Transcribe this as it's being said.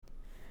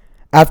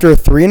After a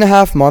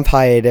 3.5 month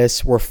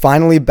hiatus, we're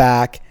finally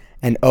back,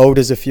 and oh,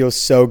 does it feel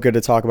so good to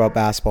talk about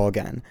basketball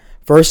again.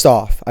 First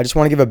off, I just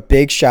want to give a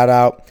big shout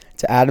out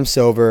to Adam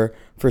Silver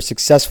for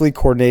successfully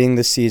coordinating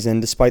this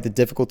season despite the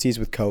difficulties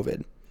with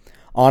COVID.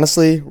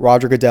 Honestly,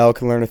 Roger Goodell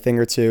can learn a thing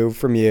or two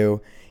from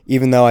you,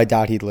 even though I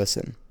doubt he'd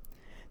listen.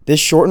 This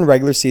shortened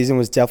regular season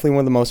was definitely one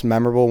of the most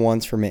memorable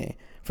ones for me.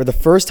 For the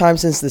first time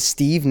since the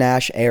Steve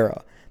Nash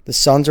era, the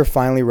Suns are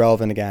finally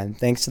relevant again,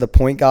 thanks to the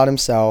point god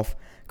himself,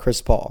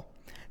 Chris Paul.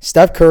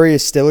 Steph Curry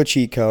is still a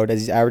cheat code as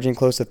he's averaging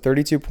close to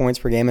 32 points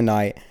per game a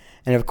night,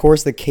 and of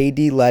course the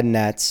KD-led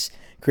Nets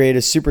created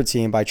a super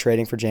team by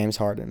trading for James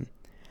Harden.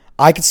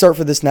 I could start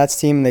for this Nets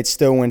team and they'd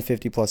still win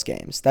 50-plus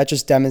games. That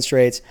just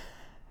demonstrates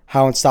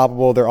how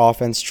unstoppable their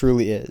offense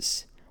truly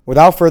is.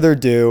 Without further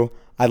ado,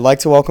 I'd like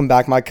to welcome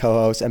back my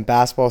co-host and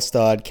basketball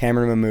stud,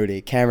 Cameron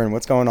Mahmoudi. Cameron,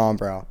 what's going on,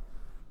 bro?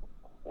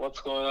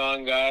 What's going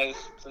on, guys?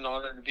 It's an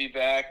honor to be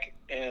back,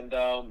 and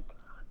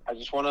I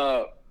just want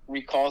to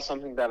recall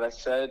something that I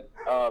said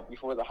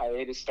before the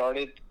hiatus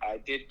started. I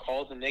did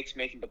call the Knicks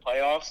making the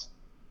playoffs,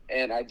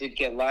 and I did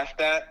get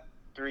laughed at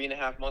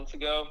 3.5 months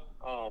ago.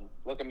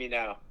 Look at me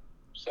now.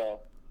 So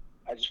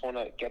I just want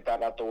to get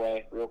that out the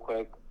way real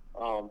quick,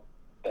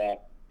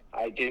 that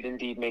I did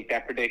indeed make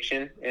that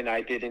prediction, and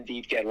I did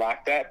indeed get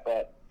laughed at,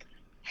 but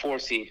 4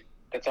 seed.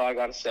 That's all I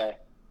got to say.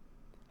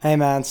 Hey,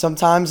 man,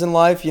 sometimes in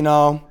life,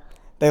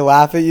 they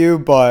laugh at you,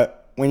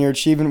 but when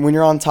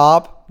you're on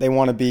top, they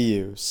want to be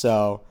you.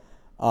 So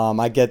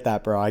I get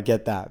that, bro. I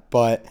get that.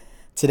 But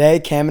today,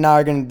 Cam and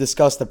I are going to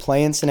discuss the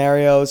play-in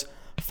scenarios,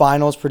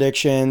 finals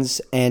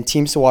predictions, and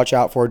teams to watch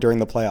out for during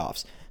the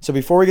playoffs. So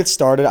before we get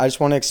started, I just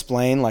want to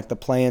explain the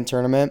play-in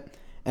tournament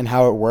and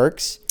how it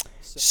works.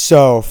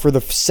 So for the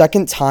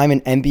second time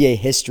in NBA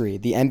history,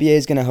 the NBA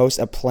is going to host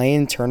a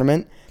play-in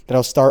tournament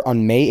that'll start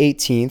on May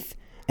 18th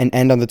and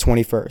end on the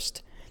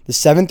 21st. The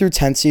 7th through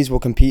 10th seeds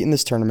will compete in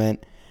this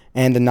tournament,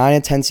 and the 9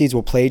 and 10 seeds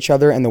will play each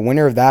other, and the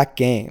winner of that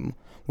game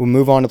will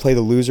move on to play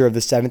the loser of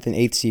the 7th and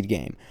 8th seed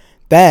game.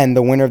 Then,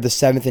 the winner of the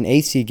 7th and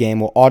 8th seed game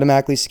will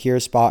automatically secure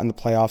a spot in the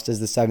playoffs as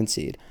the 7th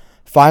seed.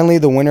 Finally,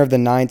 the winner of the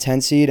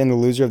 9-10 seed and the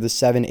loser of the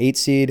 7-8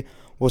 seed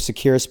will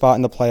secure a spot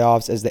in the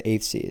playoffs as the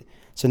 8th seed.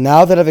 So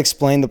now that I've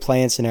explained the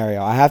play-in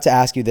scenario, I have to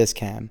ask you this,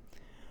 Cam.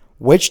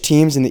 Which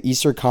teams in the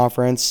Eastern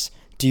Conference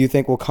do you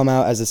think will come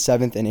out as the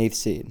 7th and 8th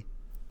seed?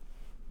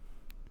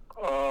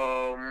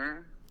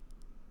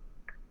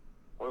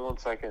 Wait 1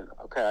 second.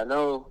 Okay, I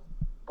know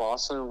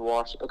Boston,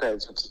 Washington. Okay,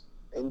 so it's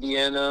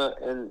Indiana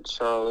and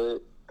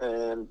Charlotte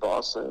and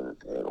Boston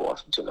and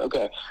Washington.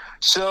 Okay,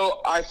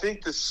 so I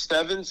think the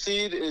 7th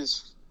seed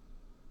is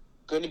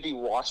going to be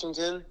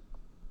Washington.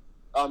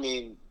 I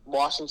mean,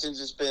 Washington's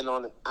just been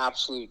on an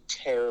absolute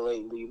tear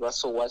lately.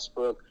 Russell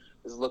Westbrook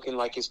is looking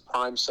like his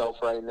prime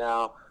self right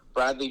now.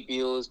 Bradley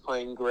Beal is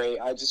playing great.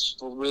 I just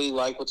really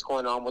like what's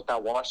going on with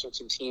that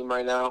Washington team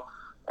right now.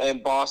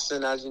 And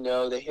Boston, as you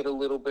know, they hit a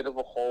little bit of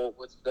a hole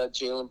with the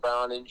Jaylen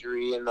Brown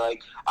injury. And,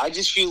 I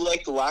just feel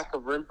like the lack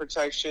of rim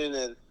protection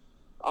and,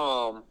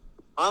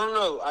 I don't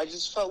know. I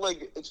just felt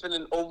like it's been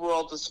an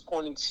overall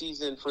disappointing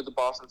season for the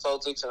Boston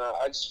Celtics. And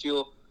I just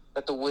feel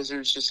that the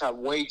Wizards just have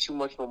way too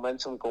much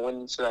momentum going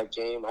into that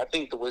game. I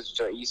think the Wizards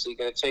are easily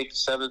going to take the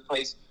 7th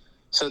place.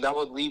 So that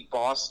would leave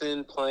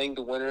Boston playing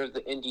the winner of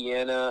the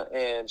Indiana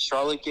and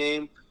Charlotte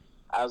game.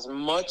 As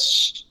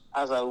much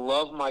as I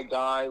love my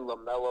guy,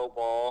 LaMelo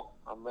Ball,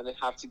 I'm going to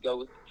have to go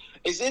with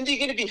 – is Indy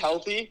going to be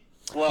healthy?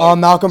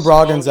 Malcolm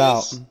Brogdon's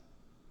out.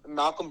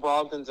 Malcolm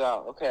Brogdon's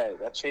out. Okay,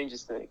 that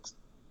changes things.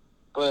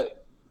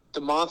 But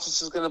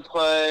DeMontis is going to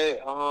play.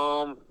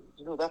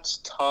 That's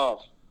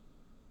tough.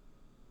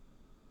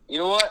 You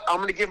know what? I'm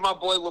going to give my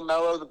boy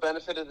LaMelo the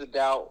benefit of the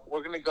doubt.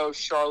 We're going to go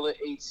Charlotte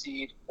 8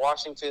 seed,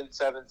 Washington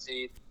 7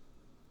 seed.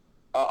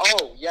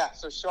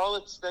 So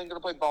Charlotte's then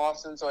going to play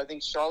Boston. So I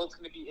think Charlotte's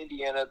going to be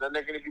Indiana. Then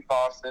they're going to be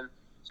Boston.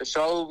 So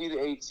Charlotte will be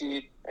the 8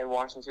 seed, and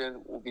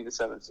Washington will be the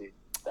 7 seed.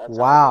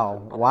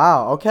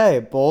 Wow. Okay,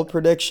 bold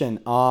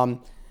prediction.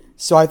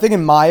 So I think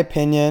in my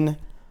opinion,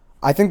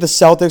 I think the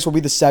Celtics will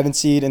be the 7th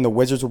seed and the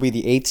Wizards will be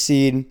the 8th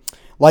seed.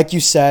 Like you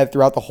said,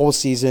 throughout the whole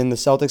season, the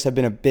Celtics have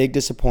been a big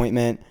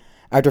disappointment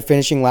after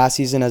finishing last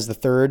season as the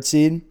 3rd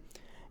seed.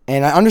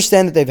 And I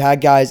understand that they've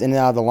had guys in and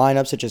out of the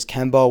lineup, such as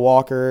Kemba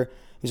Walker,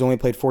 who's only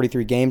played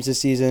 43 games this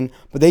season,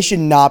 but they should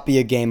not be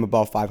a game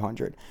above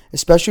 500,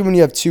 especially when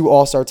you have 2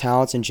 all-star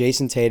talents in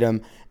Jason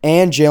Tatum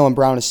and Jaylen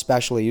Brown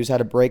especially, who's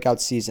had a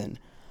breakout season.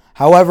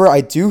 However,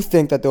 I do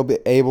think that they'll be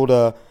able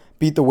to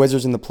beat the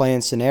Wizards in the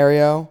play-in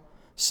scenario,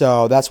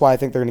 so that's why I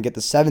think they're going to get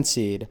the 7th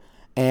seed.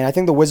 And I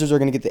think the Wizards are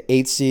going to get the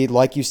 8th seed,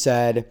 like you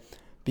said,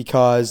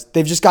 because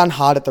they've just gotten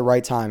hot at the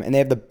right time, and they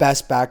have the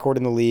best backcourt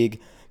in the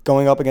league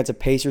going up against a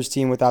Pacers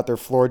team without their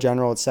floor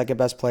general, its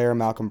second-best player,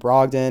 Malcolm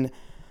Brogdon.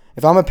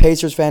 If I'm a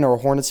Pacers fan or a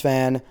Hornets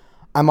fan,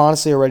 I'm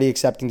honestly already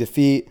accepting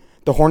defeat.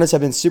 The Hornets have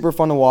been super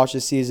fun to watch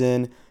this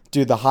season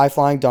due to the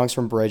high-flying dunks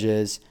from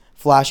Bridges,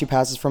 flashy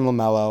passes from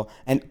LaMelo,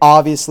 and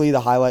obviously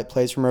the highlight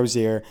plays from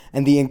Rozier,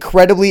 and the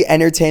incredibly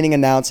entertaining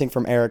announcing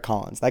from Eric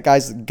Collins. That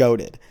guy's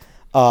goated.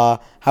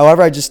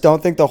 However, I just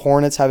don't think the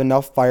Hornets have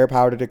enough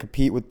firepower to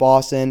compete with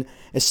Boston,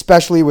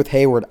 especially with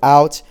Hayward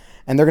out,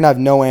 and they're going to have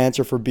no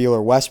answer for Beal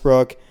or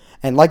Westbrook.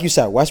 And like you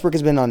said, Westbrook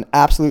has been on an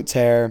absolute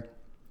tear.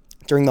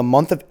 During the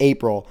month of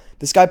April,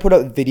 this guy put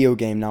up video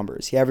game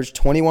numbers. He averaged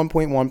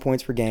 21.1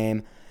 points per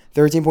game,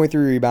 13.3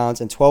 rebounds,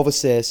 and 12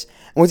 assists.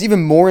 And what's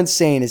even more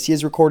insane is he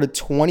has recorded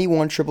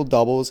 21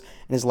 triple-doubles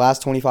in his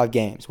last 25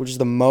 games, which is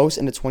the most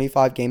in a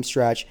 25-game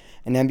stretch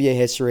in NBA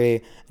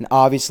history. And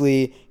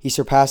obviously, he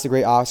surpassed the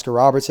great Oscar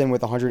Robertson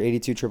with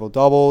 182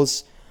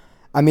 triple-doubles.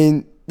 I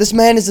mean, this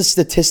man is a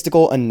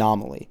statistical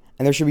anomaly,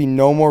 and there should be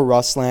no more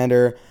Russ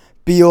slander.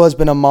 Beal has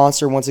been a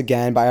monster once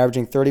again by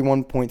averaging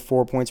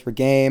 31.4 points per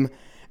game.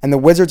 And the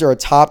Wizards are a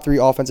top 3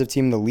 offensive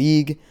team in the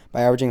league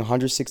by averaging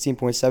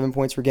 116.7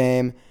 points per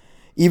game,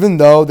 even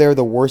though they're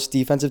the worst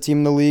defensive team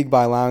in the league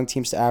by allowing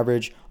teams to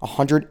average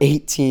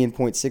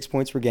 118.6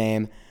 points per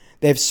game.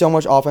 They have so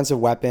much offensive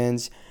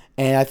weapons,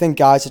 and I think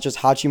guys such as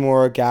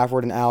Hachimura,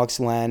 Gafford, and Alex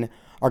Len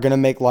are going to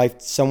make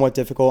life somewhat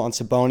difficult on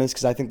Sabonis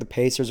because I think the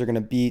Pacers are going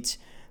to beat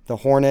the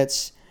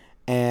Hornets.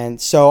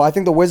 And so I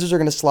think the Wizards are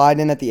going to slide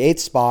in at the 8th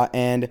spot,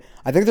 and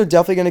I think they're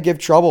definitely going to give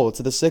trouble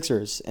to the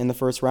Sixers in the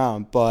first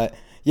round. But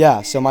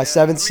yeah, so my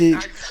 7th seed.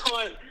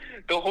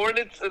 The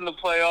Hornets in the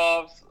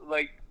playoffs,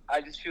 like,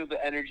 I just feel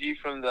the energy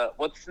from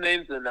what's his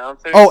name, the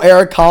announcer? Oh,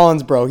 Eric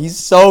Collins, bro. He's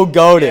so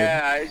goated.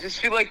 Yeah, I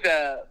just feel like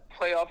the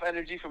playoff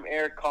energy from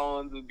Eric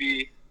Collins would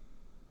be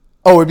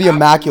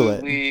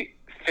immaculate.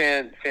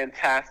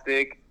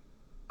 Fantastic.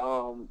 I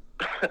don't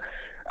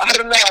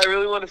know. I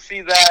really want to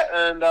see that.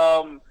 And,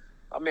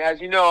 I mean,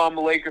 as you know, I'm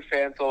a Laker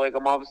fan, so, like,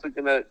 I'm obviously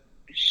going to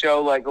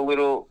show, like, a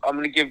little – I'm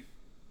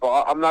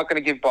not going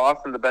to give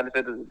Boston the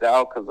benefit of the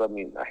doubt because, I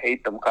mean, I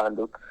hate them kind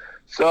of.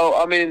 So,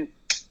 I mean,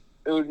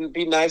 it would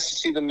be nice to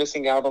see them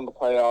missing out on the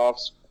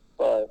playoffs.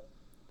 But,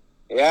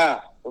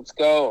 yeah, let's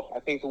go. I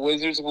think the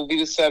Wizards will be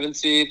the 7th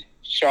seed.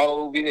 Charlotte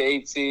will be the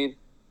 8th seed.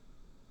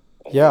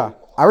 Yeah,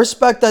 I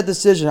respect that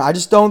decision. I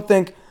just don't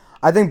think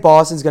 – I think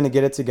Boston's going to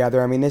get it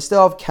together. I mean, they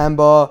still have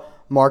Kemba,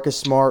 Marcus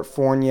Smart,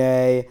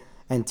 Fournier,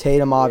 and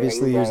Tatum,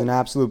 obviously, who's an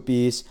absolute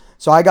beast.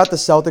 So I got the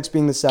Celtics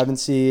being the 7th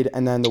seed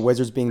and then the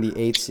Wizards being the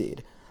 8th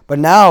seed. But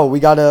now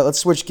let's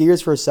switch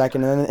gears for a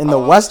second. And in the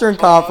Western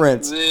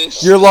Conference,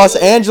 your Los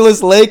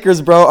Angeles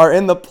Lakers, bro, are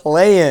in the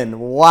play-in.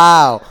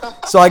 Wow.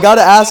 So I got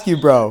to ask you,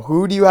 bro,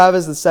 who do you have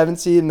as the 7th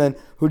seed and then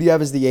who do you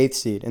have as the 8th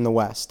seed in the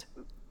West?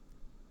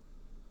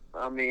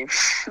 I mean,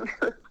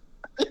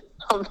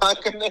 I'm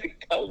not going to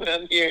come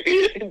down here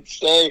and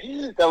say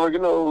that we're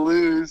going to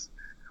lose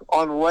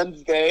on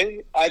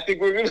Wednesday. I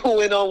think we're going to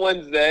win on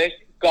Wednesday.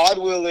 God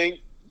willing,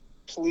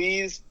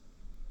 please,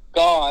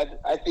 God,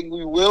 I think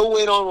we will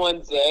win on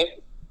Wednesday.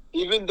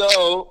 Even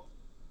though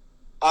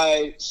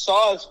I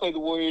saw us play the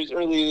Warriors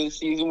earlier this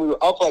season, we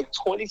were up like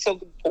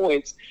 20-something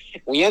points.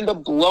 We end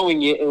up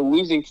blowing it and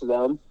losing to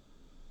them.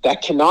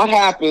 That cannot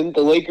happen.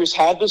 The Lakers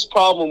have this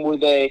problem where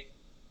they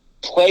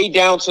play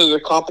down to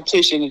their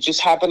competition. It just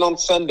happened on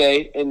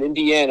Sunday in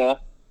Indiana.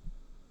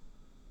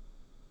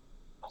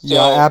 So,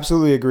 yeah, I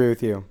absolutely agree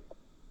with you.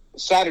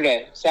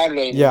 Saturday in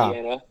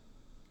Indiana.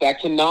 That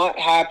cannot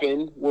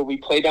happen where we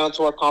play down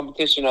to our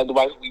competition.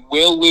 Otherwise, we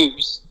will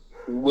lose.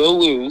 We will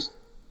lose.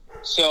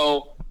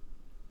 So,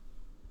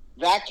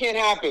 that can't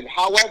happen.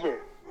 However,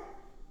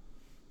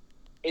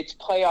 it's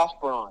playoff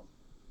Braun.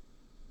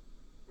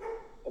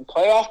 And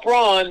playoff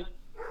Braun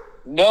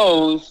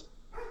knows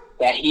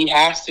that he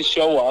has to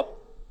show up,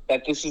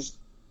 that this is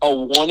a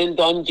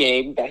one-and-done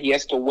game, that he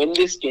has to win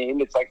this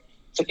game. It's like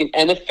an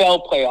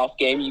NFL playoff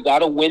game. You got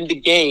to win the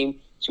game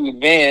to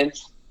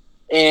advance.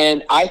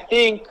 And I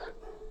think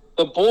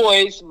my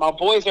boys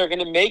are going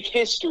to make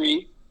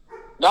history.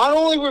 Not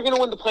only we're going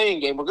to win the play-in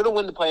game, we're going to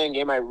win the play-in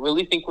game. I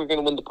really think we're going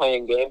to win the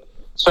play-in game,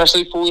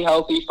 especially fully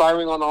healthy,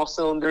 firing on all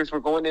cylinders. We're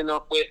going into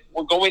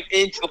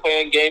the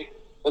play-in game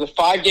with a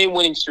 5-game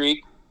winning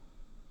streak.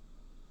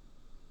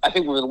 I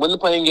think we're going to win the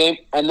play-in game,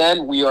 and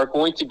then we are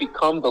going to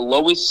become the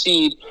lowest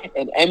seed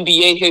in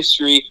NBA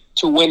history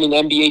to win an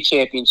NBA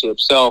championship.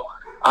 So,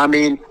 I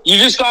mean, you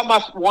just got my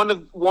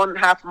one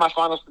half of my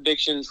finals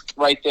predictions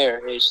right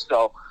there.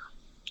 So,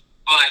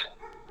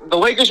 the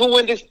Lakers will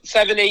win this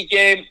 7-8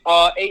 game,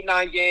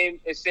 8-9 game.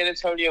 It's San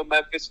Antonio,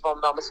 Memphis, if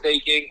I'm not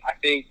mistaken. I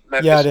think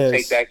Memphis will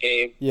take that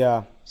game.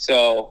 Yeah.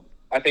 So,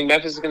 I think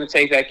Memphis is going to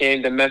take that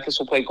game. Then Memphis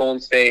will play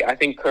Golden State. I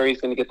think Curry's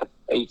going to get the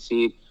 8th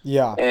seed.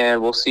 Yeah.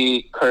 And we'll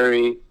see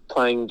Curry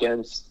playing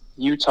against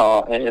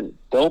Utah. And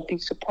don't be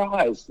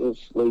surprised,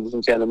 ladies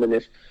and gentlemen,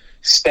 if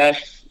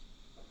Steph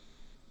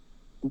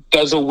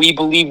does a We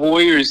Believe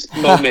Warriors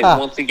moment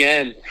once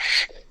again.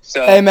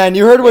 So, hey, man,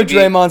 you heard what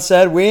Draymond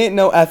said. We ain't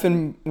no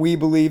effing We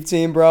Believe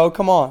team, bro.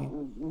 Come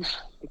on.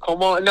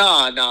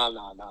 No.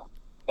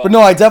 But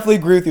no, I definitely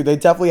agree with you. They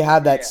definitely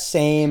have that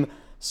same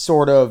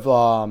sort of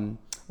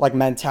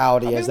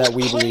mentality as that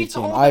We Believe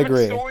team. I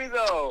agree. Story,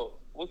 though.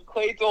 With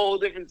Klay, it's a whole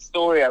different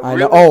story. I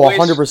know. Oh,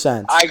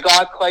 100%. I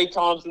got Klay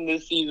Thompson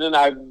this season.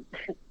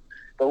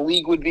 The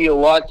league would be a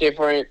lot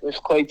different if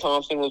Klay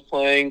Thompson was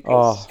playing.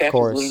 Oh, of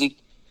course.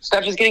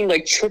 Steph is getting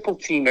like triple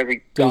team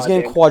every Dude, he's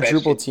getting goddamn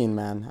quadruple possession. team,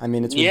 man. I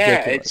mean, it's Yeah,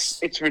 ridiculous.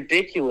 it's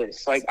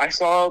ridiculous. Like I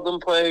saw them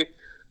play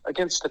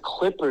against the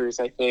Clippers,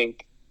 I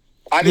think.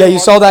 I Yeah, didn't you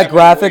watch saw that many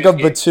graphic Warriors of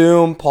games.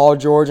 Batum, Paul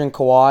George, and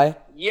Kawhi.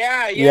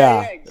 Yeah,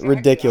 Yeah, exactly. I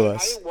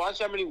ridiculous. didn't watch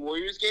that many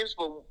Warriors games,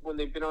 but when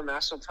they've been on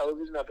national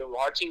television, I've been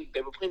watching.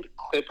 They were playing the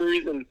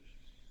Clippers, and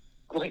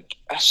like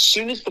as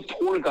soon as the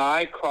poor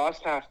guy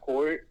crossed half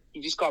court,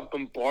 he just got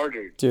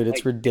bombarded. Dude, it's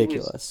Like,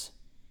 ridiculous.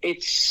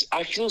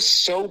 I feel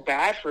so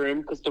bad for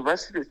him because the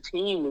rest of his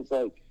team is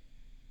like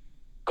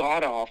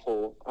god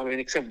awful. I mean,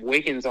 except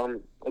Wiggins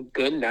on a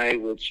good night,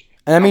 which.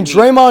 And I mean,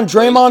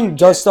 Draymond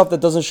does stuff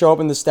that doesn't show up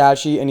in the stat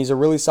sheet, and he's a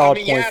really solid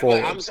point Yeah,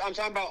 forward. but I'm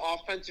talking about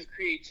offensive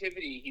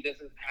creativity. He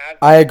doesn't have.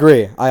 I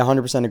agree. I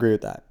 100% agree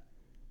with that.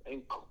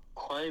 And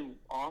Clay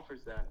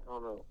offers that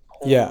on a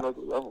whole Yeah. other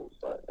level.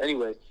 But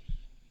anyway,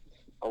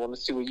 I want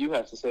to see what you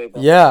have to say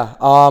about Yeah.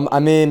 I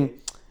mean,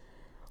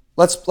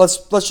 let's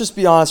just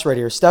be honest right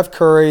here. Steph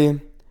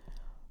Curry,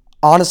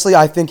 honestly,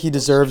 I think he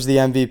deserves the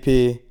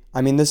MVP.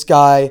 I mean, this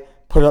guy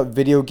put up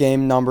video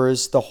game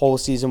numbers the whole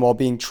season while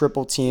being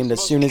triple teamed as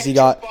soon as he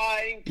got.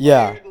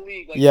 Yeah.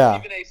 Yeah.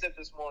 Stephen A. said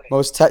this morning.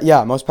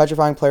 Most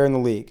petrifying player in the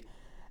league.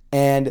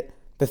 And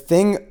the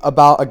thing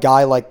about a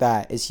guy like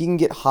that is he can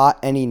get hot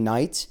any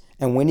night,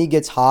 and when he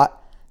gets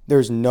hot,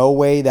 there's no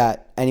way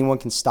that anyone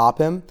can stop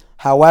him.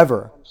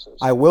 However,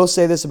 I will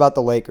say this about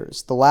the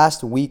Lakers. The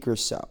last week or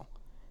so,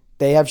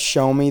 they have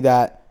shown me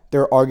that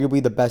they're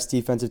arguably the best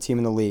defensive team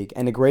in the league.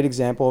 And a great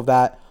example of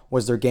that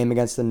was their game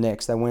against the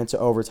Knicks that went into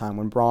overtime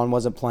when Braun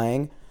wasn't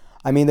playing.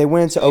 I mean, they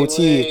went into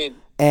OT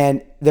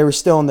and they were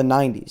still in the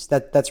 90s.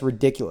 That's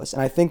ridiculous.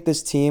 And I think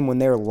this team, when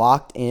they're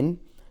locked in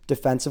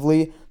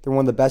defensively, they're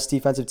one of the best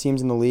defensive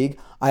teams in the league.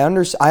 I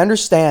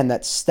understand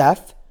that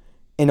Steph,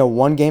 in a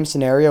one-game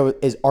scenario,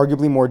 is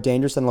arguably more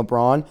dangerous than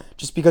LeBron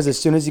just because as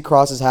soon as he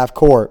crosses half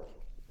court,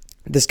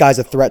 this guy's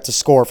a threat to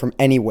score from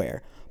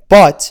anywhere.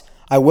 But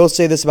I will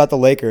say this about the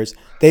Lakers.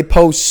 They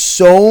pose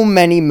so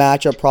many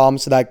matchup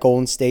problems to that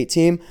Golden State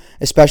team,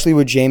 especially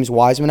with James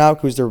Wiseman out,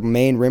 who's their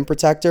main rim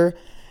protector.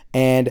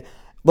 And,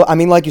 I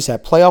mean, like you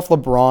said, playoff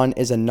LeBron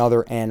is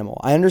another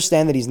animal. I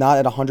understand that he's not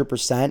at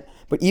 100%,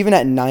 but even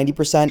at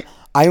 90%,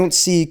 I don't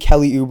see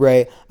Kelly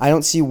Oubre. I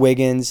don't see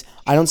Wiggins.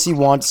 I don't see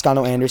Juan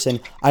Toscano Anderson.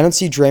 I don't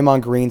see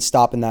Draymond Green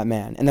stopping that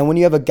man. And then when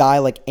you have a guy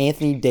like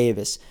Anthony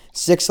Davis,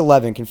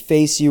 6'11", can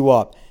face you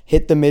up,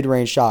 hit the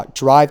mid-range shot,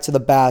 drive to the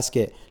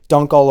basket,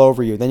 dunk all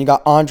over you. Then you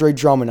got Andre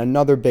Drummond,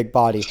 another big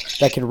body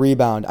that can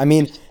rebound. I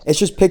mean, it's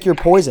just pick your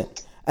poison.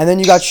 And then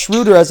you got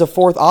Schroeder as a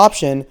fourth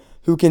option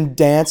who can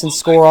dance and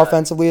score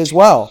offensively as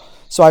well.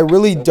 So I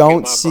really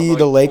don't see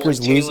the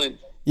Lakers lose.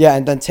 Yeah,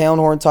 and then Taylor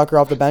Horton-Tucker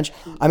off the bench.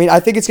 I mean, I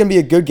think it's going to be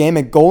a good game,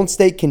 and Golden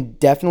State can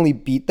definitely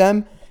beat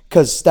them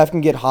because Steph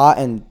can get hot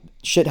and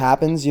shit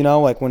happens, you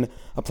know? Like when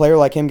a player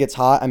like him gets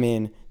hot, I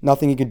mean,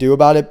 nothing you can do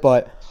about it.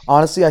 But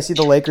honestly, I see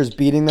the Lakers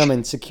beating them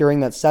and securing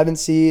that 7th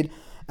seed.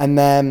 And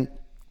then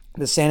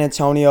the San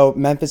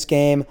Antonio-Memphis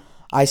game,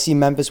 I see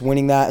Memphis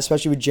winning that,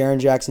 especially with Jaren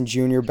Jackson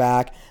Jr.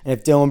 back. And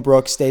if Dylan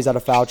Brooks stays out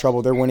of foul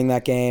trouble, they're winning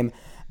that game.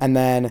 And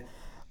then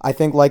I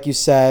think, like you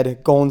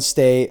said, Golden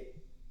State,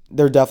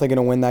 they're definitely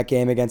going to win that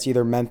game against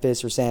either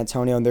Memphis or San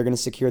Antonio, and they're going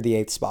to secure the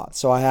 8th spot.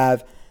 So I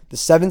have the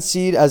 7th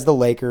seed as the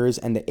Lakers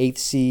and the 8th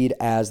seed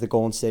as the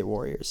Golden State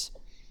Warriors.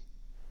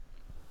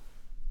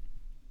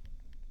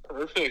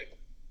 Perfect.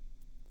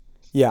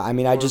 Yeah, I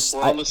mean, We're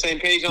on the same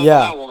page on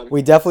that one.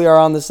 We definitely are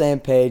on the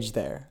same page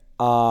there.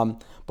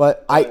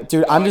 But I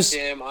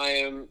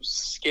am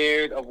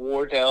scared of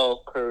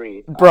Wardell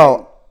Curry.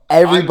 Bro,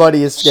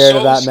 everybody is scared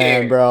of that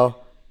man, bro.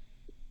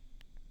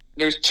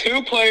 There's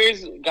 2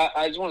 players.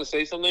 I just want to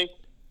say something.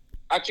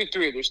 Actually,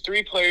 3. There's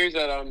 3 players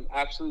that I'm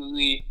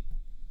absolutely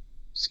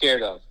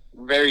scared of.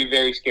 Very,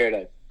 very scared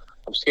of.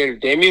 I'm scared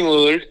of Damian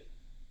Lillard.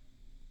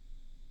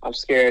 I'm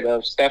scared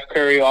of Steph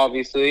Curry,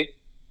 obviously.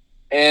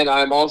 And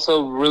I'm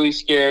also really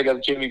scared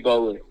of Jimmy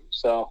Butler.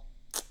 So,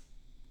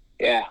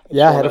 yeah.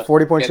 Yeah, had a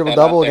 40-point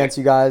triple-double against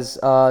you guys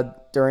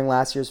during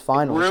last year's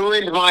finals.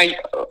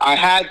 I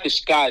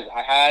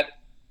had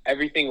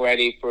everything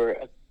ready for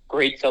a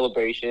great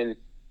celebration.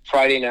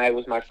 Friday night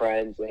with my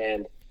friends,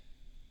 and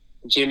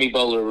Jimmy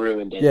Butler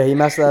ruined it. Yeah, he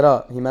messed that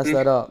up. He messed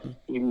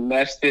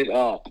it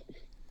up.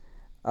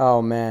 Oh,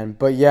 man.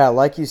 But, yeah,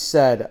 like you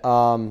said,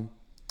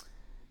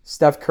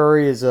 Steph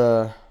Curry is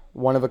a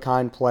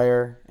one-of-a-kind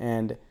player,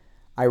 and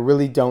I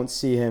really don't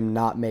see him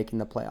not making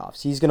the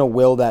playoffs. He's going to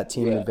will that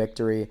team to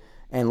victory.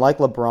 And like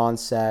LeBron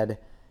said,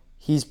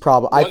 he's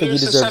probably – I think he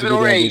deserves to be the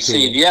MVP.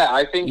 Seed. Yeah,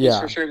 I think he's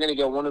for sure going to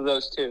get one of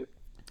those two.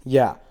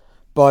 Yeah.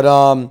 But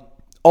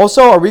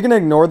also, are we going to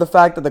ignore the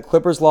fact that the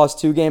Clippers lost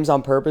 2 games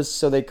on purpose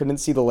so they couldn't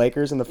see the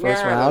Lakers in the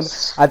first round?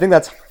 I think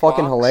that's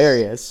fucking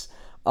hilarious.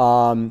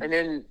 And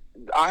then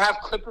I have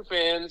Clipper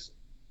fans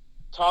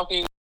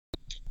talking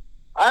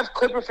 – I have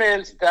Clipper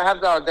fans that have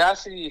the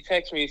audacity to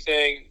text me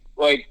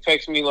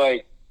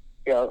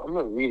yeah, I'm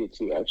going to read it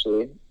to you,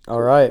 actually.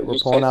 All right, we're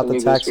pulling out the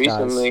text,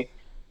 guys.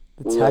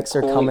 The texts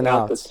are coming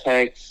out. The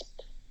text.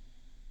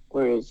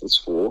 Where is this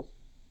fool?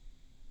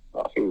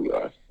 Oh, here we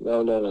are.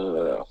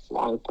 No.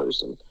 Wrong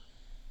person.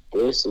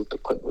 This is the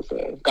Clipper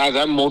fan. Guys, I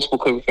have multiple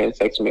Clipper fans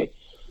texting me.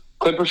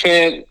 Clipper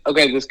fan,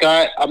 okay, this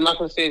guy, I'm not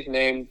going to say his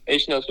name.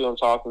 Ish knows who I'm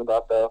talking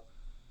about, though.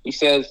 He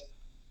says,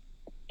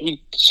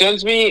 he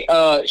sends me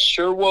a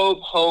Sherwood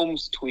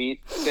Holmes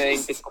tweet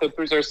saying the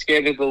Clippers are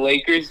scared of the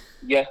Lakers,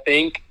 you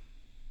think?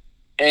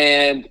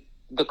 And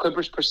the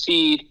Clippers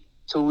proceed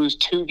to lose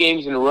 2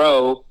 games in a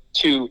row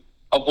to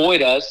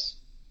avoid us.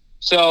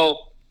 So,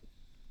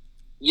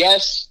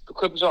 yes, the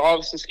Clippers are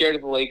obviously scared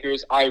of the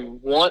Lakers. I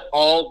want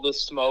all the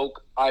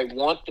smoke. I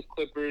want the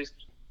Clippers.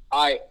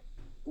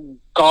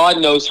 God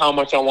knows how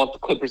much I want the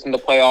Clippers in the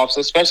playoffs,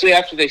 especially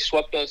after they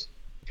swept us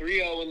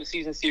 3-0 in the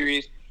season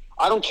series.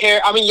 I don't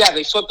care. I mean, yeah,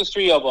 they swept us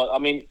 3-0, but, I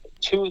mean,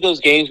 2 of those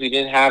games we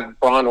didn't have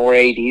Bron or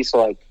AD,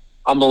 so, like,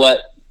 I'm going to let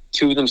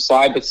 2 of them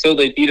slide, but still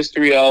they beat us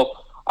 3-0.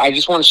 I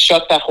just want to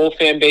shut that whole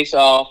fan base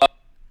off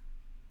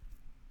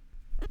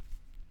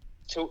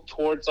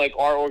towards, like,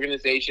 our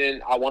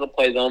organization. I want to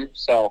play them,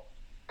 so,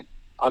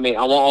 I mean,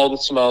 I want all the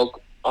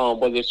smoke,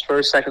 whether it's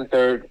first, second,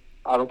 third.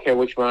 I don't care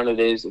which round it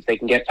is. If they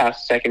can get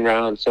past the second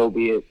round, so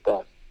be it.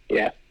 But,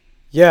 yeah.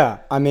 Yeah,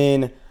 I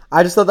mean,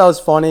 I just thought that was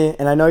funny,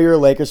 and I know you're a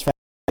Lakers fan.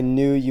 I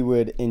knew you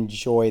would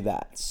enjoy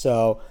that.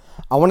 So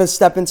I want to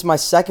step into my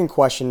second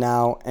question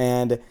now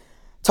and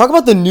talk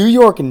about the New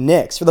York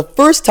Knicks. For the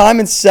first time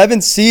in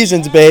 7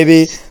 seasons,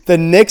 baby, the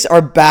Knicks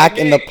are back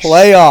in the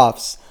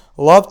playoffs.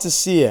 Love to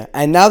see it.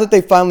 And now that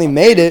they finally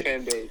made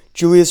it,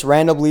 Julius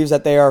Randle believes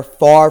that they are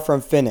far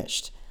from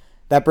finished.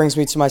 That brings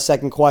me to my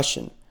second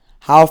question.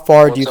 How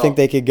far do you think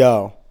they could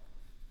go?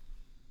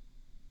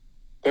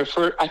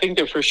 I think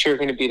they're for sure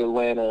going to beat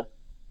Atlanta.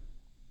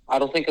 I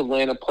don't think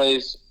Atlanta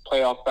plays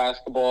playoff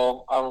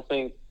basketball.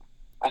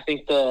 I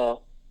think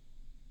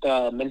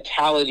the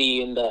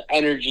mentality and the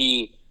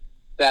energy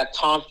that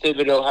Tom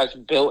Thibodeau has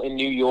built in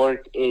New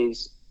York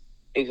is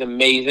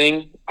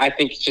amazing. I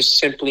think it's just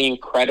simply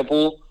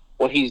incredible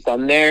what he's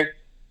done there.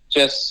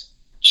 Just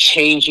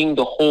changing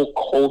the whole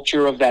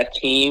culture of that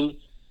team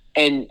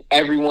and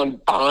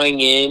everyone buying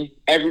in.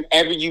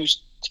 You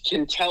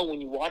can tell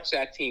when you watch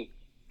that team,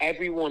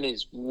 everyone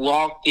is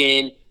locked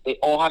in. They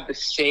all have the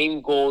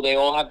same goal. They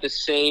all have the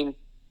same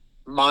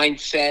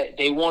mindset.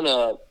 They want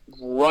to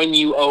run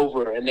you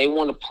over, and they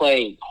want to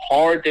play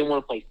hard. They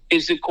want to play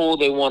physical.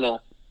 They want to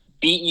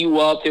beat you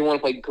up. They want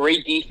to play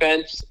great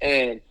defense,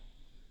 and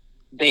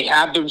they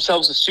have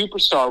themselves a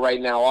superstar right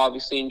now,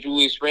 obviously, in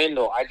Julius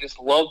Randle. I just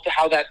love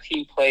how that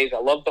team plays. I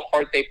love the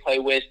heart they play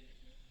with.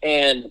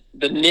 And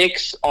the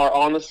Knicks are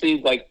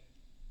honestly, like,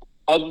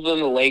 other than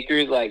the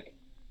Lakers, like,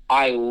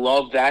 I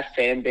love that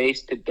fan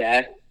base to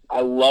death. I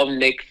love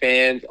Knicks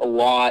fans a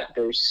lot.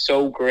 They're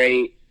so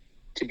great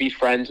to be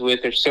friends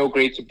with. They're so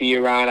great to be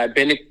around. I've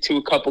been to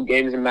a couple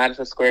games in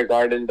Madison Square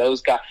Garden.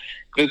 Those guys.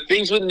 The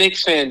things with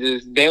Knicks fans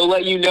is they'll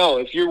let you know.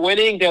 If you're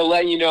winning, they'll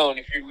let you know. And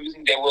if you're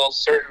losing, they will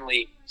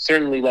certainly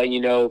let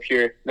you know if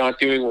you're not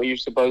doing what you're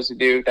supposed to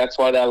do. That's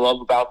what I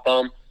love about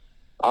them.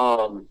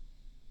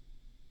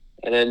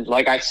 And then,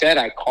 like I said,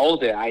 I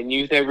called it. I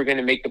knew they were going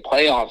to make the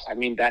playoffs. I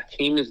mean,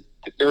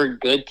 they're a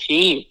good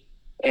team.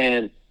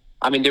 And,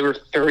 I mean, they were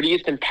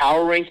 30th in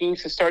power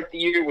rankings to start the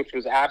year, which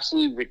was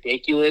absolutely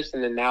ridiculous.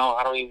 And then now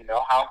I don't even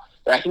know how.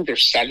 But I think they're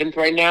 7th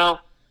right now.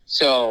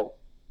 So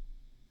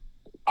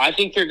I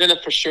think they're going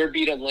to for sure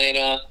beat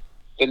Atlanta.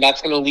 Then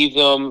that's going to leave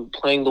them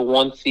playing the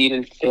 1 seed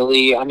in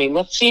Philly. I mean,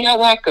 let's see how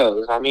that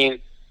goes. I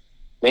mean,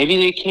 maybe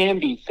they can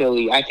beat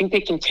Philly. I think they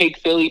can take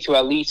Philly to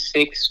at least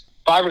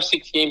 5 or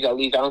 6 games at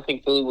least. I don't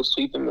think Philly will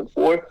sweep them in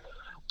 4.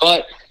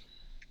 But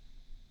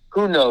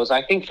who knows?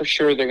 I think for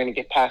sure they're going to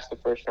get past the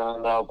first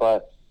round, though.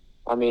 But,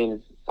 I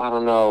mean, I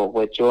don't know.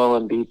 With Joel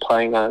Embiid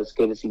playing as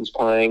good as he's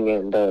playing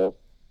and the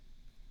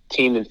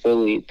team in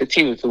Philly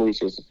is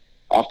just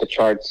off the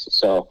charts.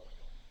 So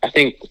I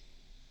think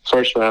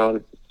first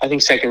round, I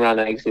think second round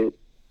exit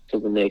to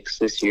the Knicks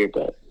this year,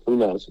 but who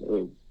knows? I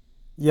mean,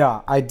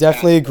 yeah, I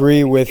definitely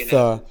agree with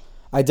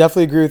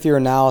your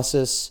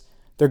analysis.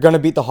 They're going to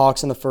beat the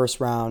Hawks in the first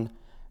round,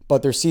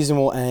 but their season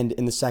will end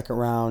in the second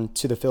round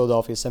to the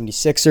Philadelphia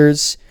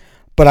 76ers.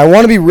 But I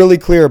want to be really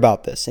clear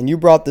about this, and you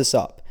brought this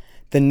up.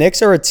 The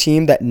Knicks are a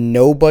team that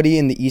nobody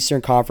in the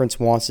Eastern Conference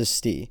wants to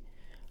see.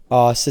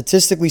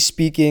 Statistically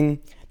speaking,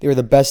 they were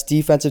the best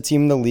defensive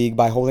team in the league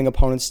by holding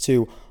opponents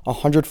to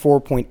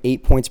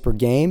 104.8 points per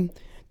game.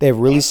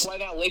 That's why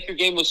that Laker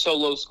game was so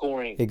low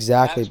scoring.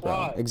 Exactly, That's bro.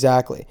 why.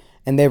 Exactly.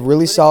 And they have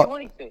really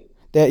solid.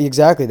 They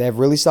have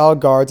really solid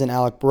guards in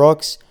Alec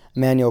Brooks,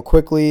 Emmanuel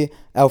Quickley,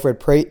 Alfred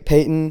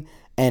Payton,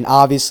 and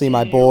obviously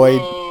my boy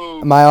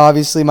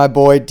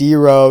D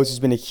Rose, who's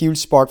been a huge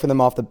spark for them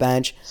off the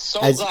bench.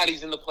 Glad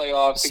he's in the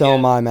playoffs. So again.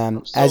 am I,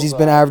 man. As he's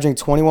been averaging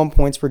 21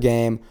 points per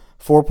game,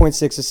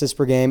 4.6 assists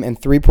per game,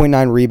 and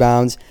 3.9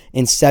 rebounds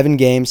in 7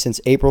 games since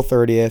April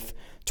 30th,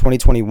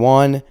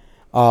 2021.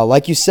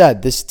 Like you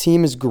said, this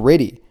team is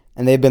gritty,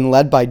 and they've been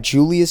led by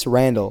Julius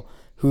Randle,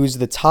 who's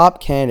the top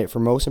candidate for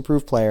most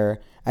improved player,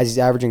 as he's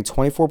averaging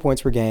 24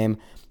 points per game,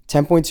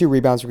 10.2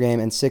 rebounds per game,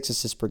 and 6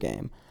 assists per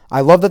game. I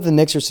love that the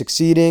Knicks are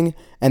succeeding,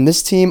 and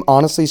this team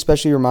honestly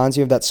especially reminds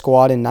me of that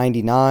squad in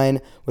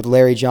 99 with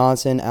Larry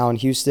Johnson, Allen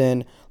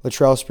Houston,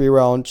 Latrell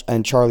Sprewell,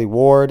 and Charlie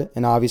Ward,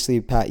 and obviously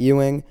Pat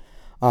Ewing.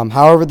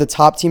 However, the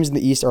top teams in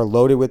the East are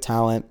loaded with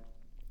talent,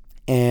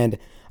 and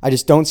I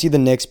just don't see the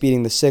Knicks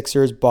beating the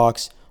Sixers,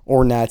 Bucks,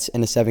 or Nets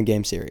in a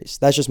 7-game series.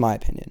 That's just my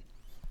opinion.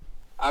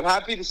 I'm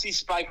happy to see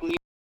Spike Lee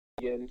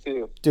again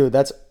too. Dude,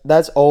 that's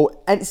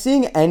and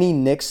seeing any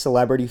Knicks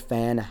celebrity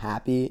fan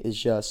happy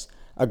is just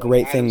a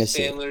great thing to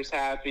see. Sandler's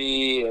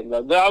happy, and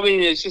I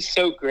mean, it's just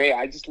so great.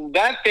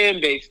 That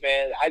fan base,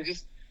 man.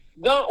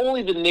 Not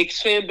only the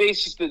Knicks fan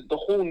base, just the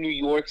whole New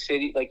York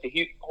City, like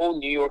the whole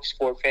New York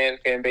sport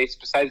fan base.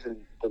 Besides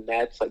the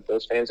Nets, like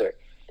those fans they're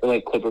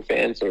like Clipper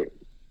fans or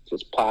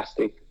just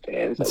plastic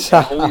fans. Like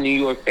the whole New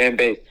York fan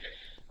base.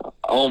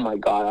 Oh my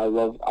God,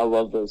 I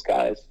love those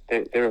guys.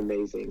 They're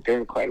amazing. They're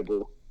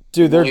incredible.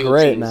 Dude, they're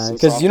great, man.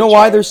 Because you know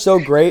why they're so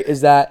great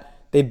is that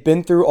they've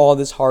been through all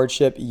this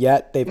hardship,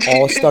 yet they've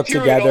all stuck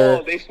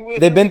together.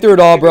 They've been through it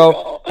all,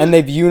 bro, and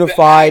they've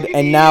unified,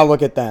 and now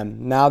look at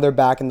them. Now they're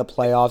back in the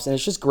playoffs, and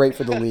it's just great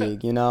for the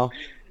league, you know?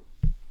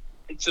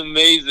 It's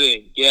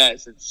amazing.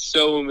 Yes, it's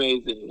so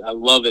amazing. I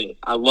love it.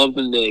 I love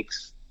the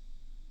Knicks.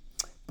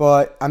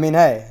 But, I mean,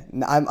 hey,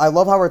 I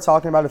love how we're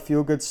talking about a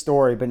feel-good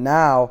story, but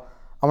now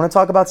I want to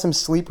talk about some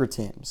sleeper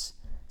teams.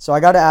 So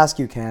I got to ask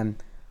you, Cam,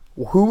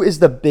 who is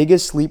the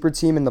biggest sleeper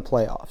team in the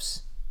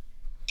playoffs?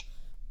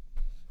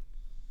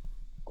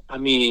 I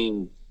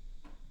mean,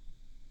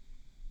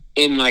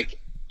 in like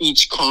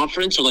each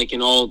conference or like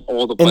in all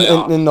the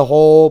playoffs? In the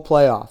whole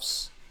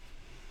playoffs.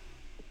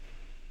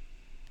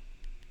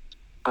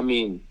 I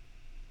mean,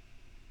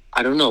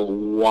 I don't know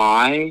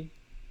why.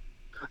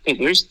 Okay,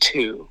 there's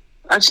two.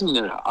 Actually,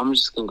 no. I'm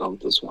just going to go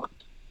with this one.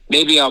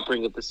 Maybe I'll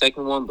bring up the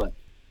second one, but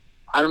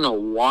I don't know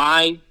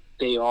why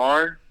they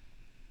are,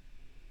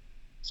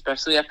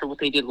 especially after what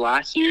they did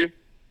last year.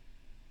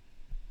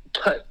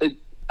 But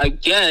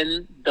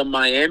again, the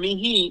Miami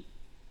Heat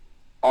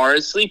are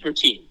a sleeper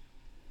team.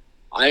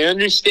 I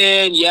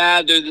understand,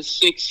 yeah, they're the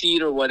 6th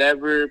seed or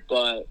whatever,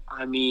 but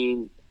I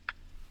mean,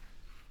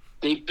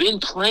 they've been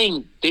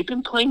playing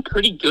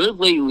pretty good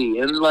lately,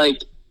 and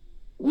like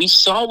we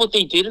saw what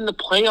they did in the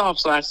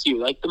playoffs last year.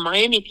 Like the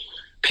Miami,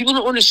 people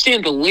don't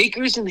understand the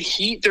Lakers and the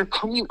Heat. They're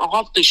coming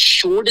off the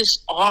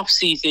shortest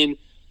offseason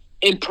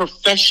in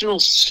professional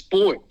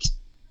sports.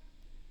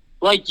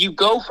 Like, you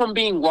go from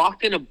being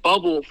locked in a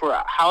bubble for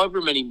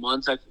however many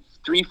months, like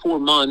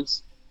 3-4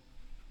 months,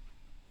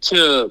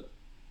 to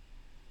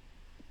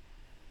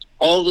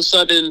all of a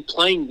sudden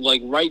playing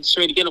like right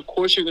straight again. Of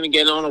course, you're going to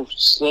get on a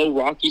slow,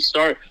 rocky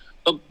start,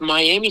 but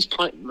Miami's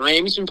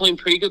been playing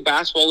pretty good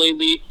basketball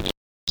lately.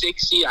 6th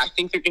seed, I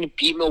think they're going to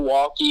beat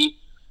Milwaukee.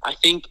 I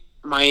think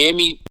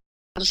Miami,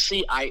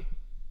 honestly,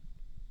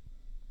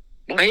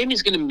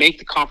 Miami's going to make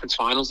the conference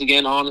finals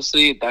again.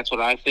 Honestly, that's what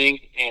I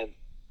think, and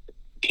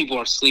people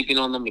are sleeping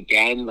on them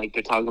again. Like,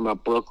 they're talking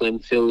about Brooklyn,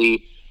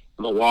 Philly,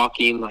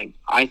 Milwaukee. And, like,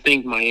 I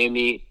think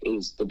Miami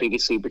is the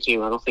biggest sleeper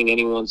team. I don't think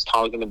anyone's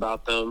talking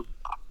about them,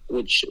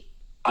 which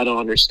I don't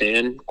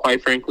understand,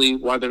 quite frankly,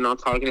 why they're not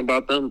talking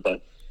about them.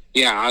 But,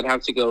 yeah, I'd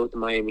have to go with the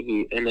Miami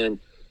Heat. And then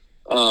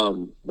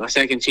my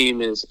second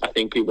team is, I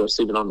think people are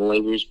sleeping on the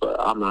Lakers, but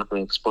I'm not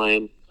going to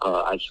explain.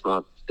 I just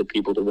want the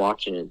people to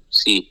watch and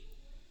see.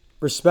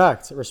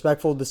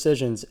 Respectful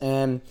decisions.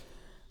 And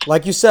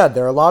like you said,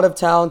 there are a lot of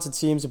talented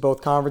teams in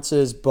both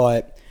conferences,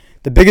 but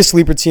the biggest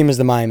sleeper team is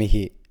the Miami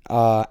Heat.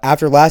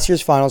 After last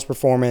year's finals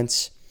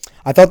performance,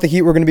 I thought the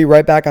Heat were going to be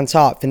right back on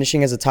top,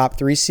 finishing as a top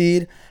 3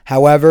 seed.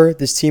 However,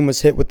 this team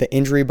was hit with the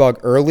injury bug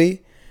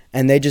early,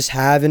 and they just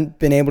haven't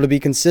been able to be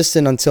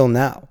consistent until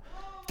now.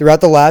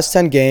 Throughout the last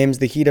 10 games,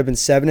 the Heat have been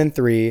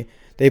 7-3.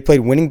 They've played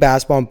winning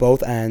basketball on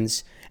both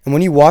ends. And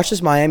when you watch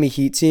this Miami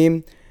Heat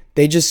team,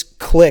 they just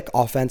click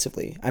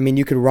offensively. I mean,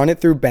 you could run it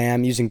through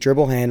Bam using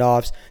dribble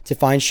handoffs to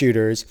find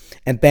shooters.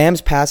 And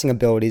Bam's passing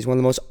ability is one of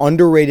the most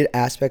underrated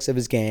aspects of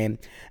his game,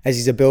 as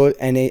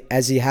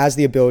he has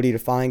the ability to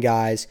find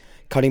guys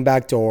cutting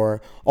back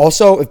door.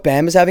 Also, if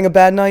Bam is having a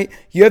bad night,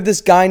 you have this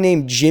guy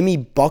named Jimmy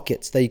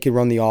Buckets that you could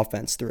run the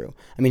offense through.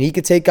 I mean, he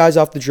could take guys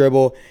off the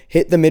dribble,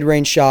 hit the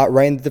mid-range shot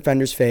right in the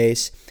defender's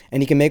face,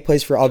 and he can make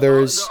plays for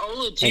others. The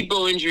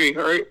Oladipo injury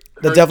hurt.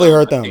 That definitely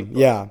hurt them,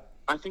 yeah.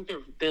 I think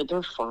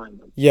they're fine.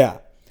 Yeah.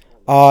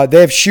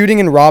 They have shooting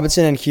in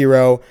Robinson and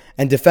Hero,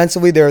 and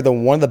defensively they're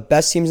one of the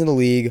best teams in the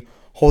league,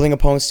 holding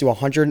opponents to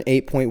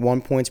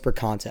 108.1 points per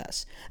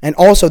contest. And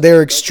also,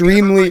 they're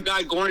extremely...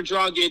 Guy, Goran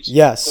Dragic.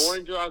 Yes.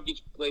 Goran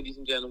Dragic, ladies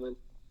and gentlemen.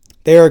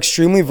 They are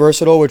extremely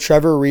versatile with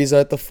Trevor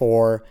Ariza at the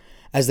 4,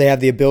 as they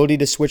have the ability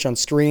to switch on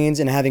screens,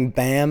 and having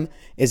Bam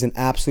is an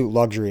absolute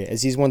luxury,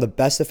 as he's one of the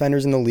best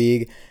defenders in the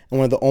league and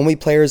one of the only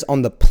players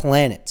on the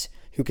planet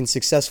who can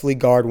successfully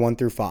guard 1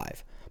 through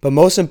 5. But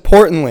most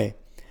importantly,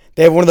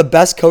 they have one of the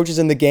best coaches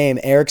in the game,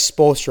 Eric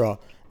Spoelstra,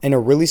 and a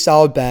really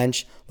solid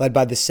bench led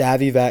by the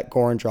savvy vet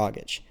Goran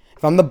Dragic.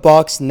 If I'm the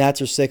Bucks,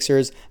 Nets, or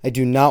Sixers, I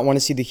do not want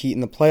to see the Heat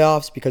in the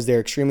playoffs because they're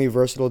extremely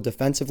versatile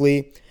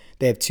defensively.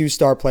 They have 2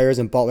 star players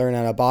in Butler and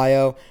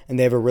Adebayo, and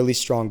they have a really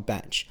strong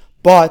bench.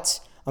 But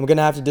I'm going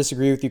to have to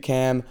disagree with you,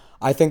 Cam.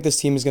 I think this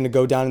team is going to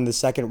go down in the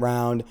second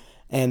round,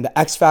 and the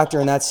X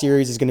factor in that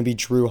series is going to be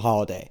Drew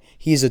Holiday.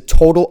 He's a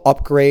total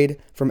upgrade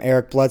from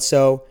Eric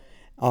Bledsoe.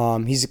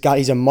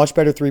 He's a much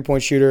better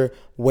three-point shooter,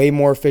 way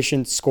more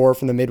efficient scorer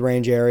from the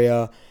mid-range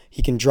area.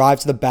 He can drive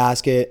to the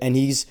basket,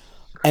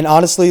 and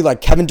honestly,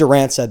 like Kevin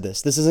Durant said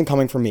this. This isn't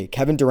coming from me.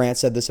 Kevin Durant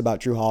said this about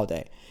Drew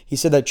Holiday. He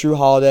said that Drew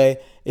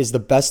Holiday is the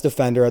best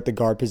defender at the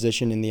guard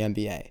position in the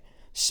NBA.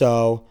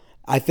 So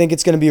I think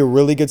it's going to be a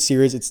really good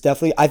series.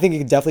 I think it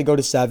could definitely go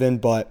to 7,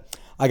 but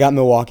I got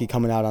Milwaukee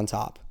coming out on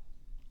top.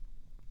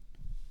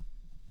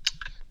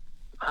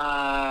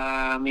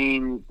 I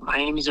mean,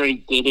 Miami's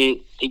already did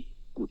it. They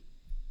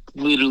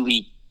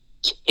literally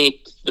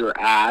kicked their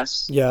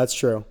ass. Yeah, that's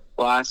true.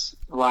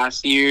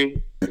 Last year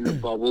in the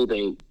bubble,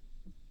 they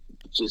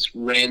just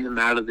ran them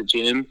out of the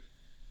gym.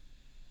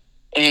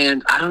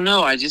 And I don't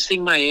know. I just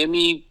think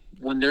Miami,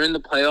 when they're in the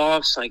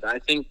playoffs, like I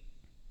think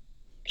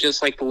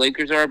just like the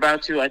Lakers are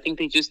about to, I think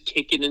they just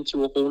kick it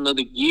into a whole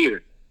nother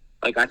gear.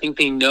 Like I think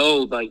they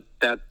know like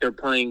that they're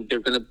going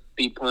to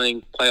be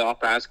playing playoff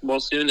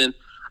basketball soon, and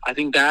I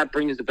think that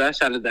brings the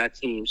best out of that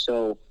team.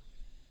 So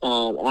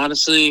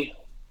honestly,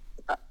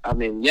 I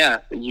mean, yeah,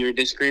 you're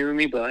disagreeing with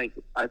me, but like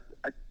I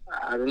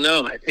don't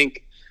know. I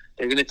think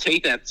they're going to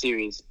take that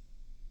series.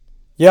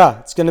 Yeah,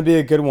 it's going to be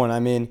a good one.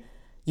 I mean,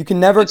 you can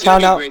never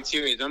count out. It's going to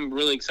be a great series. I'm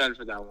really excited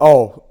for that one.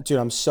 Oh, dude,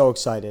 I'm so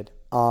excited.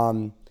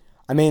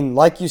 I mean,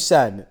 like you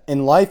said,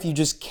 in life you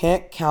just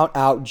can't count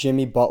out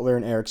Jimmy Butler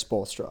and Eric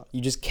Spoelstra.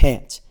 You just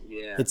can't.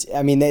 Yeah.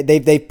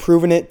 They've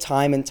proven it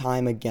time and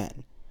time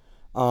again.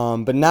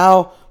 But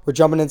now we're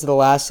jumping into the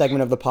last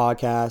segment of the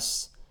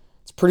podcast.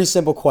 It's a pretty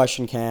simple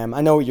question, Cam.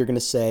 I know what you're going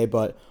to say,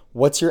 but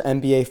what's your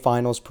NBA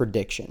Finals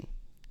prediction?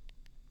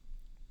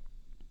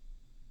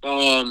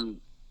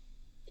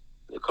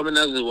 Coming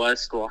out of the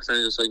West, the Los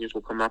Angeles Lakers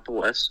will come out the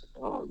West.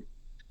 I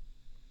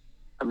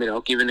mean,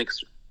 I'll give an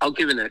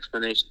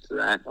explanation to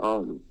that.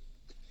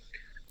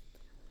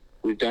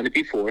 We've done it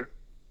before.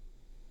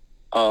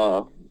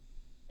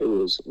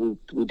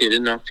 We did it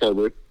in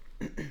October.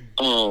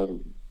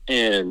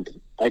 And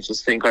I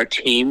just think our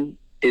team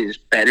is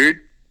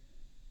better.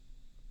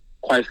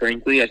 Quite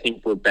frankly, I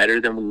think we're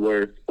better than we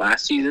were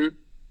last season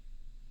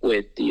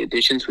with the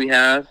additions we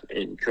have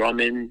in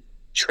Drummond,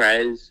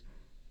 Trez,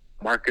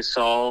 Marc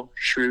Gasol,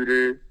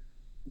 Schroeder.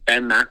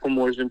 Ben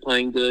McLemore's been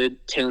playing good.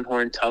 Taylor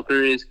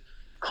Horton-Tucker is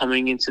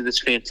coming into this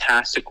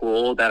fantastic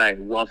role that I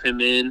love him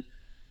in.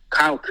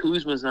 Kyle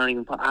Kuzma's not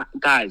even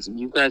guys,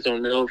 you guys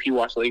don't know if you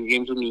watch Laker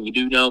games with me. You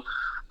do know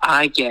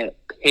I get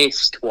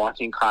pissed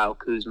watching Kyle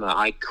Kuzma.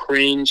 I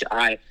cringe.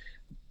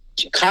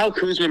 Kyle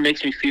Kuzma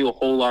makes me feel a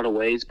whole lot of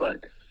ways,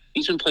 but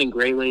he's been playing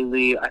great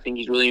lately. I think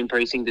he's really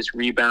embracing this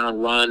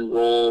rebound, run,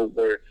 roll,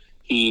 where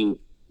he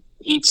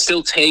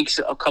still takes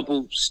a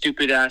couple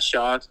stupid-ass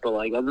shots, but,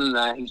 like, other than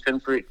that, he's been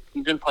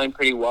playing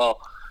pretty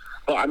well.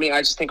 But, I mean, I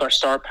just think our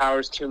star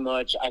power is too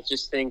much. I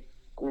just think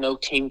no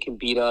team can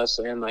beat us.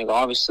 And, like,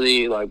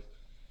 obviously, like,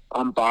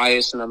 I'm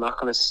biased, and I'm not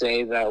going to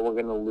say that we're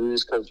going to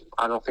lose because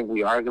I don't think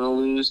we are going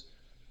to lose.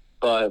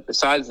 But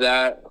besides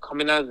that,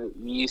 coming out of the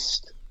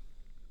East,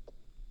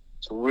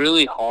 it's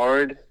really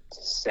hard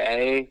to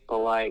say, but,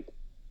 like,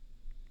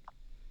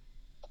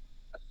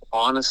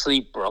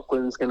 honestly,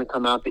 Brooklyn's going to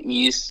come out the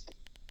East.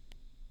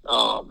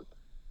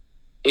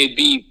 It'd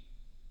be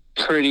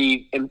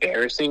pretty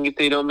embarrassing if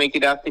they don't make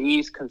it out the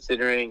East,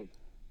 considering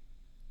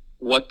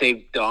what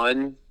they've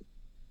done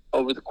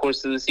over the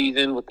course of the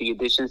season with the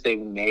additions they've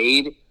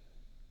made.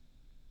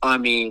 I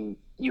mean,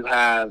 you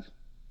guys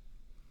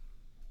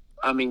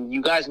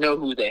know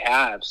who they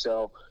have.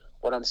 So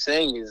what I'm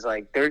saying is,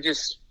 like,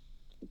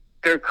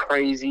 they're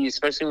crazy,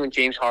 especially when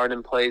James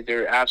Harden plays.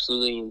 They're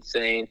absolutely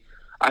insane.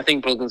 I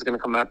think Brooklyn's going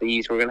to come out the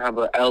East. We're going to have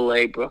a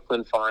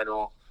LA-Brooklyn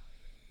final.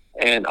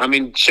 And, I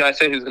mean, should I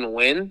say who's going to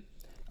win?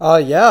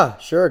 Yeah,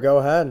 sure. Go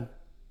ahead.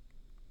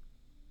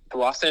 The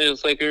Los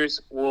Angeles Lakers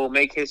will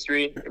make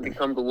history and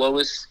become the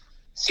lowest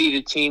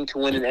seeded team to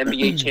win an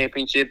NBA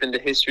championship in the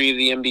history of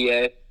the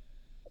NBA.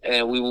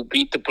 And we will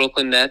beat the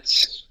Brooklyn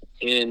Nets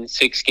in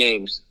 6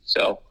 games.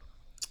 So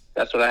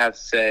that's what I have to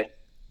say.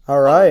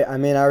 All right. I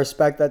mean, I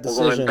respect that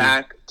decision. We're going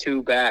back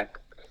to back.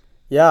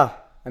 Yeah.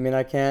 I mean,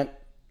 I'm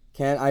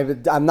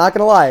not going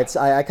to lie.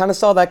 I kind of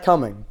saw that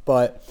coming.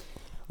 But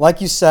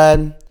like you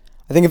said,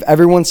 I think if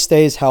everyone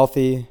stays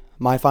healthy,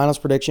 my finals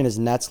prediction is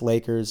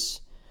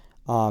Nets-Lakers.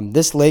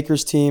 This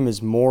Lakers team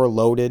is more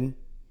loaded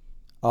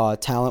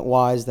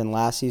talent-wise than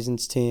last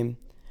season's team.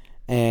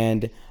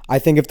 And I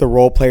think if the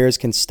role players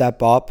can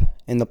step up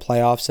in the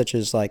playoffs, such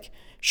as like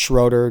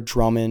Schroeder,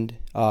 Drummond,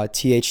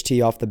 THT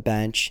off the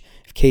bench,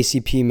 if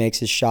KCP makes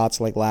his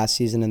shots like last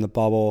season in the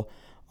bubble,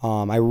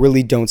 I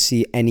really don't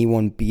see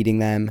anyone beating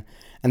them.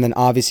 And then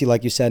obviously,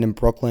 like you said, in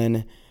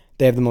Brooklyn,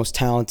 they have the most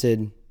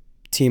talented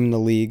team in the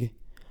league.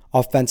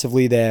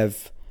 Offensively, they're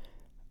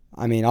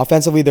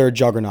a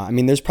juggernaut. I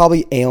mean, there's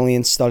probably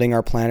aliens studying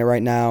our planet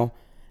right now,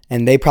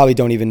 and they probably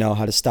don't even know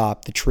how to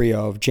stop the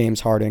trio of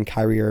James Harden,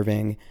 Kyrie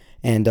Irving,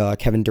 and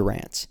Kevin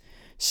Durant.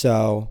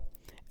 So,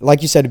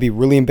 like you said, it'd be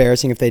really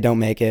embarrassing if they don't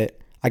make it.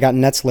 I got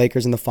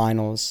Nets-Lakers in the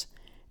finals,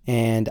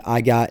 and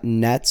I got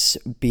Nets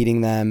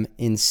beating them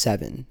in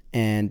 7.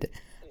 And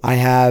I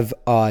have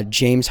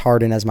James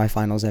Harden as my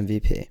finals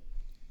MVP.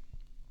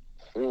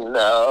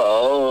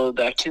 No,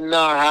 that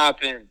cannot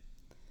happen.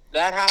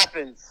 That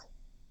happens.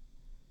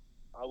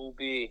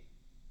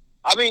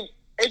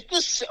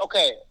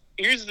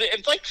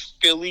 If like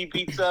Philly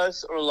beats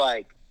us, or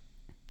like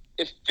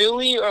if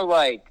Philly or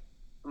like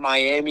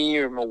Miami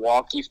or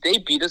Milwaukee, if they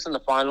beat us in the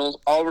finals,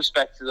 all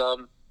respect to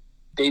them.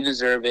 They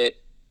deserve it.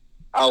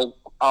 I'll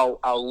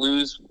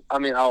lose. I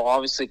mean, I'll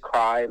obviously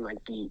cry and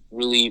like be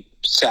really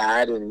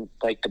sad and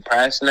like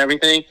depressed and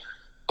everything.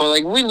 But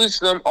like, if we lose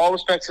to them, all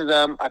respect to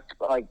them. I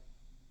like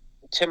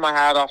tip my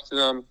hat off to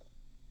them.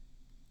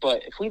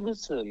 But if we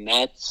lose to the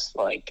Nets,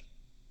 like,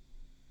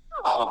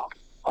 oh,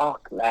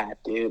 fuck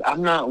that, dude.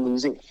 I'm not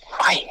losing.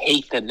 I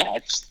hate the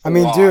Nets. I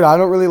mean, dude, I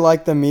don't really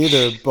like them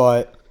either,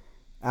 but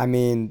I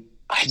mean,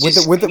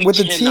 with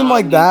a team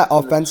like that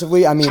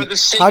offensively, I mean,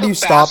 how do you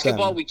stop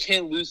them? We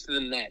can't lose to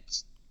the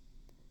Nets.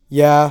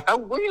 Yeah.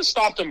 We're gonna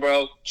stop them,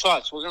 bro.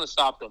 Trust, we're gonna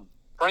stop them.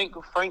 Frank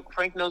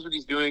knows what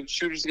he's doing.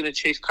 Shooter's gonna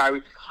chase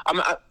Kyrie.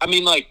 I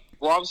mean, like,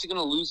 we're obviously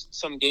gonna lose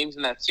some games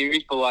in that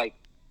series, but like,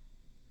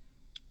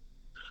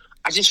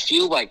 I just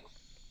feel like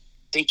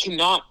they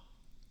cannot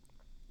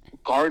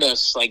guard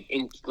us. Like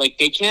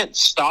they can't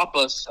stop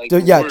us. Like,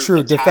 yeah,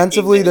 true.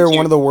 Defensively, they're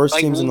one of the worst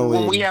teams in the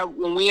league.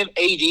 When we have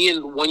AD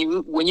and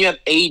when you have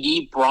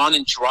AD, Braun,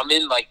 and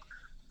Drummond like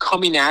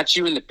coming at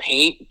you in the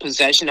paint,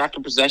 possession after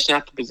possession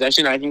after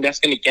possession, I think that's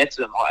going to get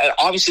to them.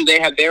 Obviously, they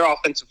have their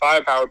offensive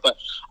firepower, but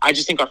I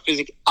just think our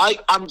physical.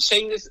 I'm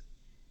saying this,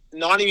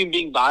 not even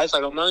being biased.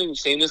 Like, I'm not even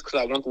saying this because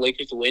I want the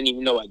Lakers to win,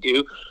 even though I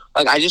do.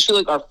 Like, I just feel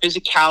like our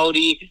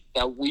physicality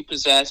that we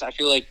possess. I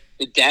feel like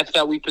the depth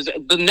that we possess.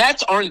 The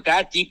Nets aren't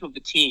that deep of a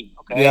team.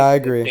 Okay. Yeah, I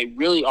agree. They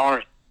really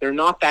aren't. They're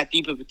not that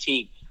deep of a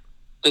team.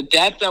 The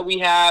depth that we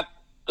have,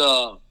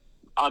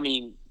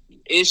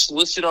 Ish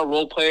listed our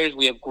role players.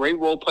 We have great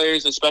role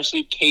players,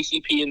 especially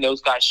KCP and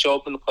those guys show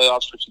up in the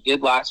playoffs, which he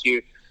did last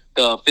year.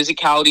 The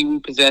physicality we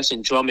possess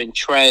in Drummond,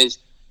 Trez,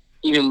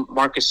 even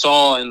Marc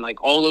Gasol, and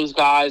like all those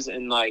guys,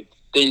 and like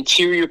the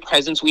interior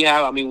presence we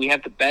have. I mean, we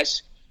have the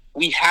best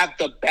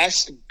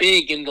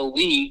big in the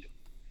league.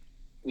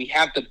 We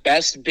have the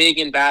best big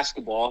in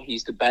basketball.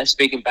 He's the best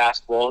big in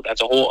basketball.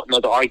 That's a whole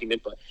another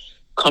argument, but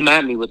come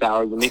at me with that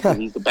argument because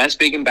he's the best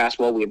big in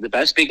basketball. We have the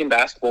best big in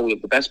basketball. We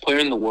have the best player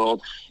in the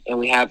world, and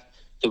we have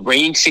the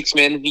reigning sixth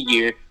man of the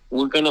year.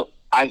 We're gonna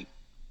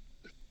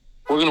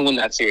win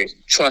that series.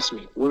 Trust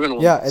me, we're gonna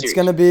win. Yeah, that it's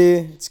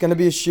series. gonna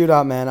be a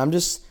shootout, man. I'm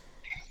just,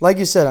 like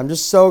you said, I'm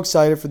just so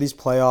excited for these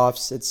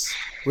playoffs. It's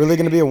really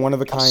gonna be a one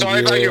of a kind year. Sorry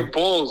about your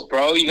Bulls,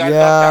 bro. You guys.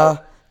 Yeah,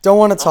 don't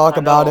want to talk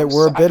about it.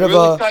 We're a bit of a.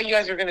 I really thought you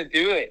guys were gonna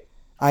do it.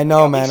 I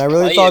know, man. I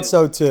really thought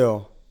so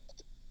too.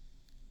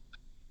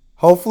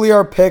 Hopefully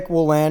our pick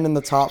will land in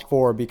the top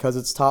 4 because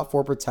it's top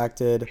 4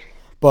 protected.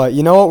 But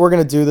you know what we're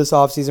going to do this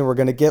offseason? We're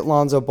going to get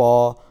Lonzo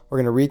Ball.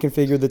 We're going to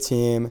reconfigure the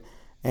team.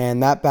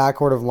 And that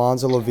backcourt of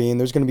Lonzo LaVine,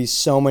 there's going to be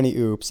so many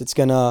oops. It's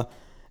gonna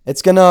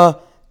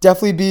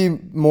definitely be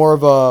more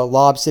of a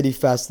Lob City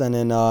fest than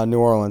in New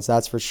Orleans,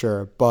 that's for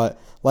sure. But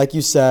like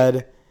you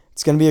said,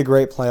 it's going to be a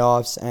great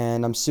playoffs,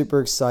 and I'm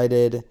super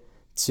excited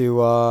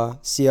to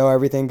see how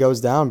everything goes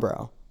down,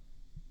 bro.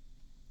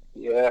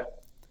 Yeah.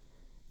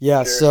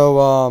 Yeah, sure.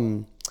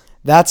 So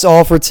that's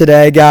all for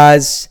today,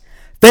 guys.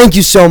 Thank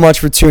you so much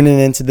for tuning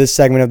into this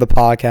segment of the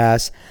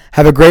podcast.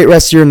 Have a great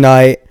rest of your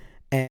night.